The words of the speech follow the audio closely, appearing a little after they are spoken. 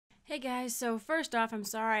Hey guys, so first off, I'm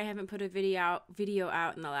sorry I haven't put a video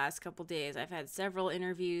out in the last couple days. I've had several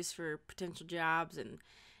interviews for potential jobs and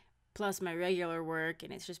plus my regular work,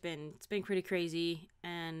 and it's been pretty crazy,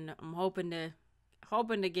 and I'm hoping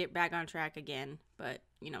to get back on track again. But,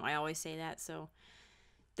 I always say that, so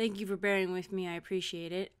thank you for bearing with me. I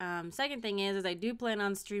appreciate it. Second thing is I do plan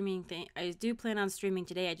on streaming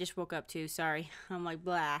today. I just woke up too. Sorry. I'm like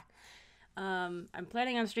blah. I'm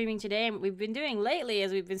planning on streaming today, and we've been doing lately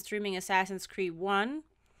as we've been streaming Assassin's Creed 1,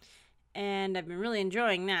 and I've been really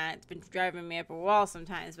enjoying that. It's been driving me up a wall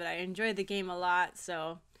sometimes, but I enjoyed the game a lot,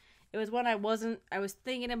 so it was one I was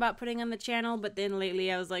thinking about putting on the channel, but then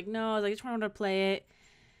lately I was like, no, I just wanted to play it,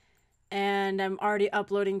 and I'm already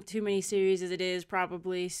uploading too many series as it is,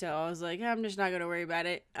 probably, so I was like, I'm just not going to worry about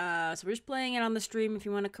it. So we're just playing it on the stream if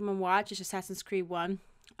you want to come and watch. It's Assassin's Creed 1,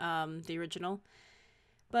 the original.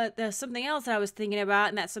 But there's something else I was thinking about,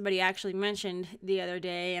 and that somebody actually mentioned the other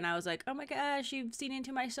day, and I was like, oh my gosh, you've seen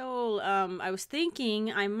into my soul. I was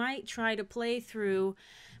thinking I might try to play through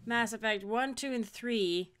Mass Effect 1, 2, and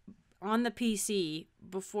 3 on the PC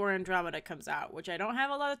before Andromeda comes out, which I don't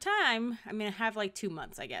have a lot of time. I mean, I have like 2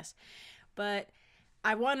 months, I guess. But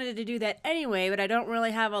I wanted to do that anyway, but I don't really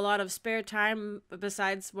have a lot of spare time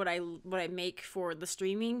besides what I make for the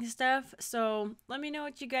streaming stuff. So let me know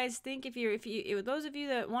what you guys think. If those of you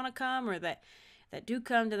that want to come or that do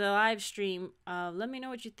come to the live stream, let me know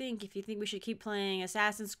what you think. If you think we should keep playing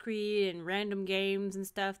Assassin's Creed and random games and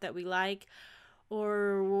stuff that we like,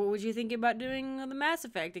 or what would you think about doing the Mass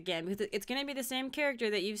Effect again? Because it's going to be the same character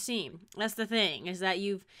that you've seen. That's the thing, is that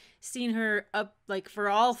you've seen her up like for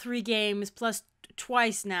all 3 games plus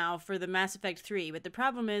twice now for the Mass Effect 3. But the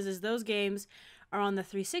problem is those games are on the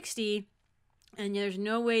 360, and there's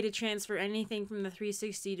no way to transfer anything from the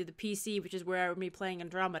 360 to the PC, which is where I would be playing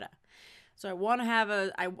Andromeda. So I want to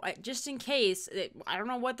have just in case, I don't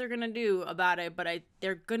know what they're going to do about it, but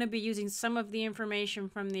they're going to be using some of the information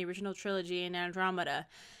from the original trilogy in Andromeda.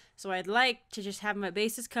 So I'd like to just have my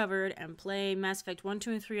bases covered and play Mass Effect 1,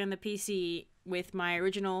 2, and 3 on the PC with my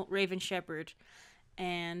original Raven Shepard,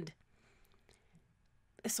 and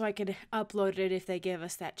so I could upload it if they give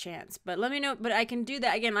us that chance. But let me know. But I can do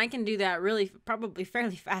that. Again, I can do that really, probably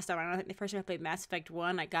fairly fast. I think the first time I played Mass Effect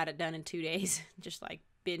 1, I got it done in 2 days. Just like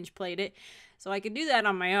binge played it. So I could do that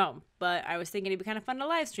on my own. But I was thinking it'd be kind of fun to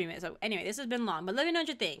live stream it. So anyway, this has been long. But let me know what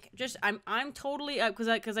you think. I'm totally up.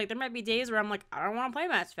 Because like there might be days where I'm like, I don't want to play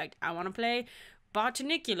Mass Effect. I want to play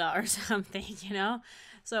Botanicula or something,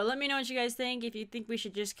 So let me know what you guys think. If you think we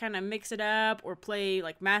should just kind of mix it up or play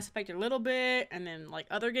like Mass Effect a little bit and then like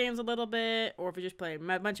other games a little bit, or if we just play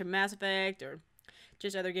a bunch of Mass Effect or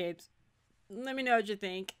just other games. Let me know what you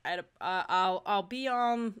think. I'll be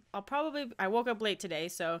on. I woke up late today,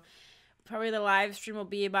 so probably the live stream will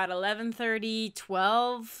be about 11:30,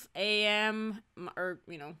 12 a.m. or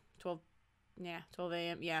 12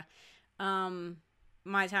 a.m. Yeah.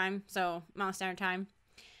 My time, so Mountain Standard Time,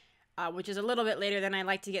 which is a little bit later than I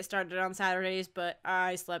like to get started on Saturdays, but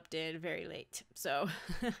I slept in very late, so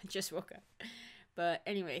just woke up. But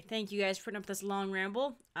anyway, thank you guys for putting up this long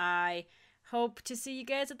ramble. I hope to see you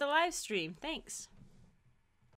guys at the live stream. Thanks.